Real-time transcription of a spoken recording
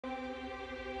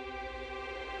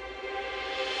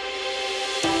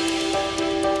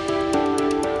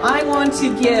I want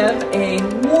to give a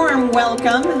warm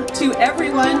welcome to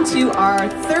everyone to our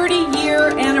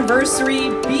 30-year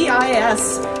anniversary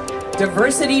BIS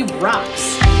Diversity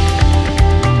Rocks.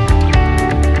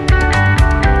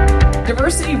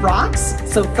 Diversity Rocks,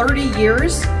 so 30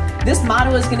 years. This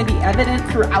motto is going to be evident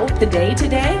throughout the day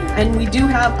today, and we do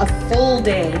have a full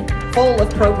day full of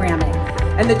programming.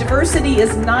 And the diversity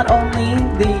is not only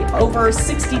the over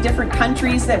 60 different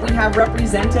countries that we have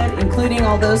represented, including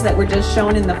all those that were just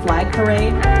shown in the flag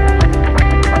parade.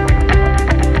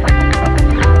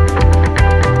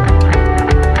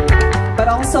 But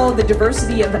also the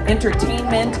diversity of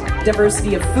entertainment,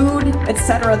 diversity of food,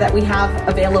 etc. that we have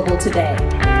available today.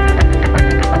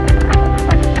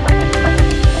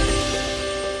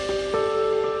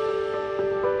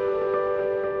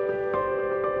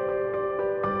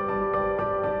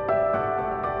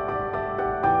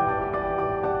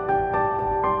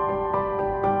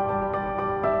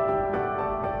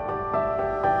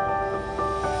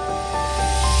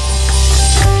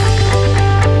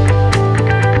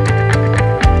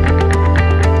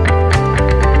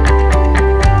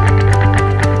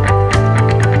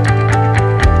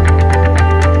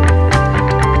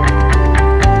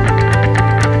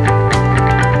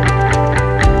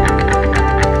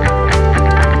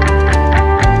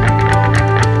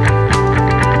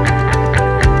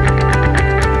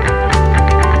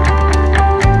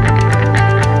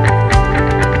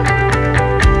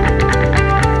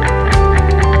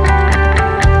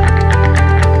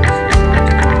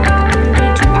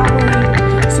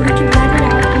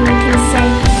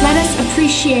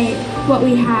 What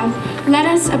we have. Let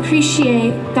us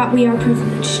appreciate that we are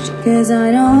privileged. 'Cause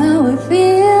I know how it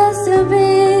feels to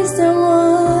be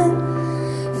someone,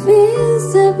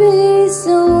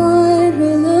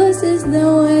 who loses the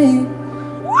way.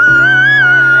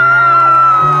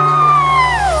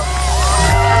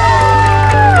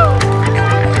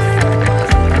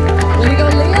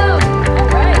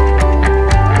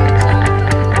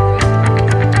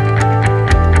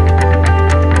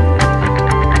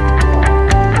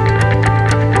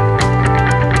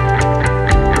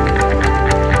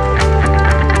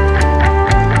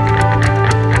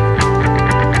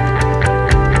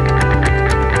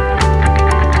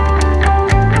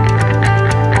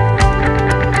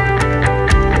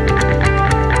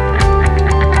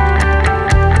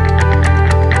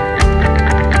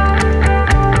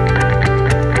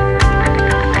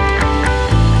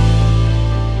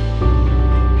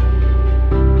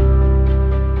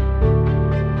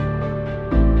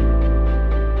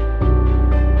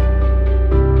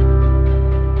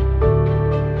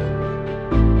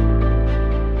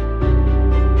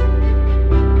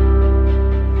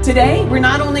 Today, we're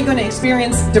not only going to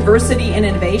experience diversity and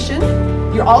innovation,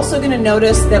 you're also going to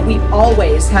notice that we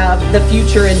always have the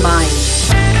future in mind.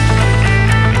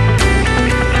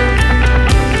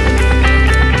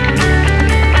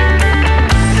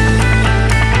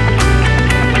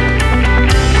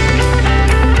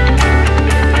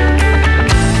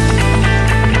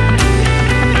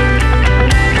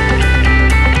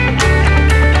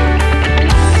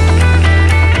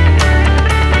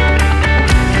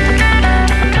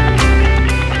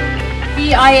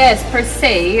 BIS per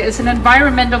se is an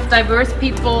environment of diverse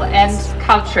people and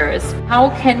cultures. How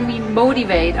can we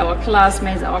motivate our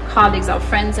classmates, our colleagues, our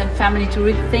friends and family to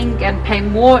rethink and pay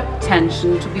more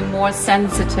attention, to be more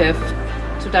sensitive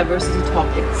to diversity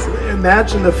topics?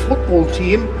 Imagine a football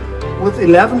team with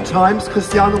 11 times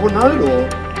Cristiano Ronaldo.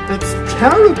 That's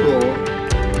terrible.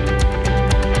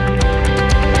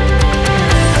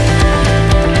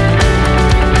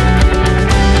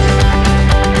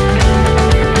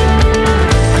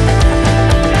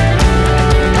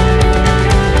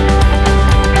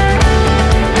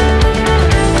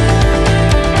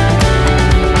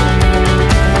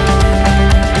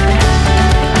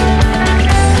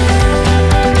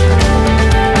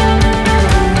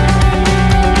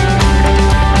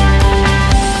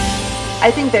 I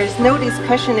think there's no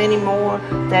discussion anymore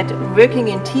that working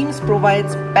in teams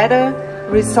provides better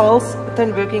results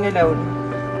than working alone.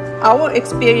 Our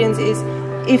experience is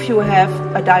if you have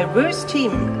a diverse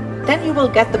team, then you will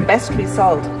get the best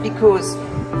result, because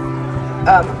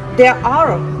there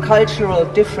are cultural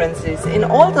differences. In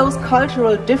all those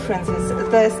cultural differences,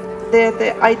 there's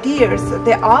the ideas,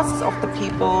 the asks of the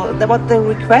people, what the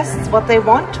requests, what they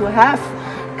want to have,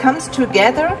 comes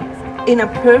together in a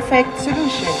perfect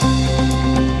solution.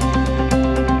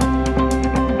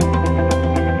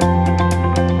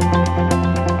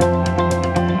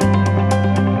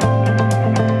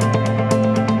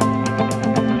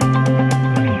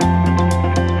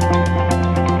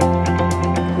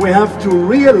 We have to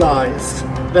realize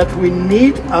that we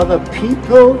need other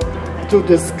people to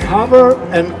discover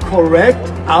and correct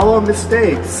our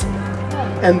mistakes.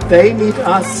 And they need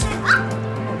us,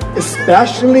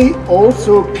 especially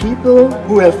also people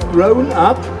who have grown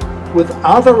up with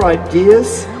other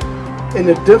ideas in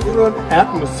a different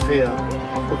atmosphere.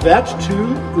 That too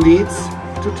leads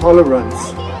to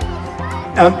tolerance.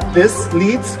 And this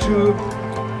leads to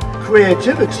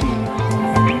creativity.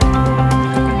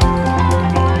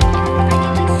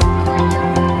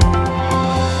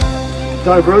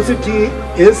 Diversity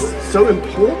is so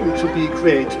important to be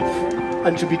creative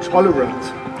and to be tolerant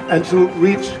and to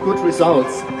reach good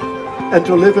results and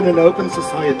to live in an open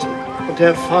society and to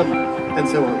have fun and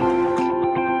so on.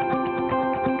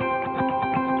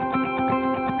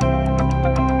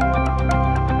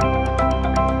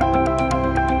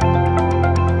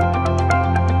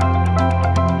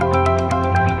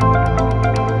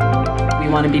 We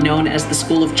want to be known as the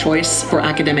school of choice for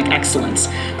academic excellence.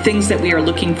 Things that we are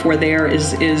looking for there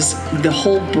is the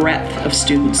whole breadth of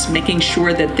students, making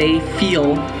sure that they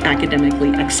feel academically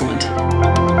excellent.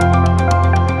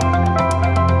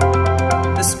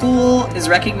 The school is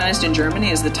recognized in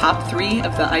Germany as the top 3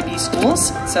 of the IB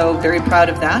schools, so very proud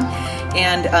of that.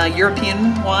 And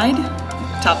European-wide,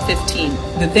 top 15.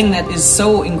 The thing that is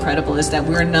so incredible is that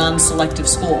we're a non-selective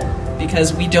school,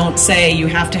 because we don't say you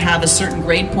have to have a certain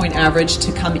grade point average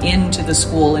to come into the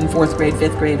school in 4th grade,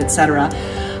 5th grade, etc.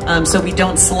 So we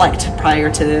don't select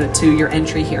prior to your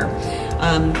entry here,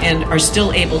 and are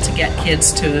still able to get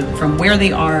kids from where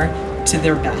they are to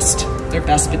their best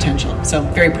potential. So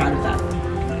very proud of that.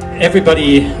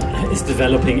 Everybody is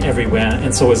developing everywhere,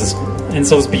 and so is the school, and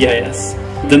so is BIS.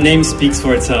 The name speaks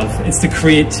for itself. It's the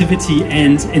Creativity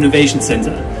and Innovation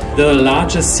Center, the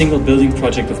largest single building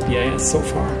project of BIS so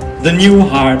far. The new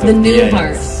heart of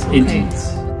BIS. Indeed.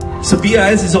 So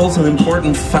BIS is also an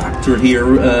important factor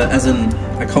here,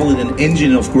 I call it an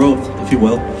engine of growth, if you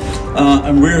will.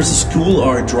 And we as a school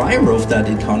are a driver of that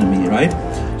economy, right?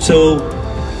 So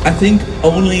I think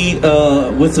only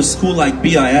with a school like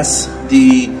BIS,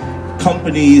 the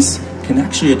companies can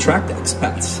actually attract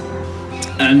expats.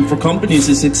 And for companies,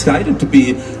 it's exciting to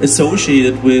be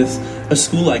associated with a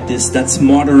school like this that's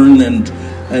modern and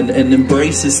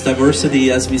embraces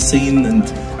diversity, as we've seen, and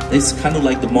it's kind of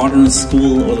like the modern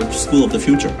school or the school of the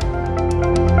future.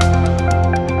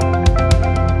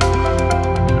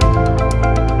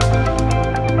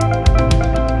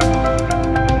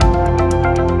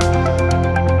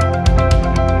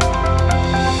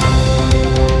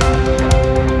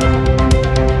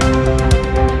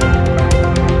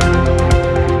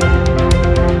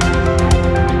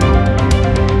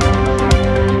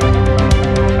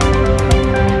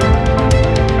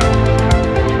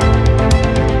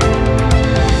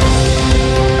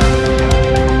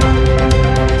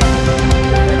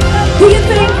 Do you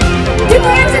think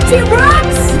diversity rules?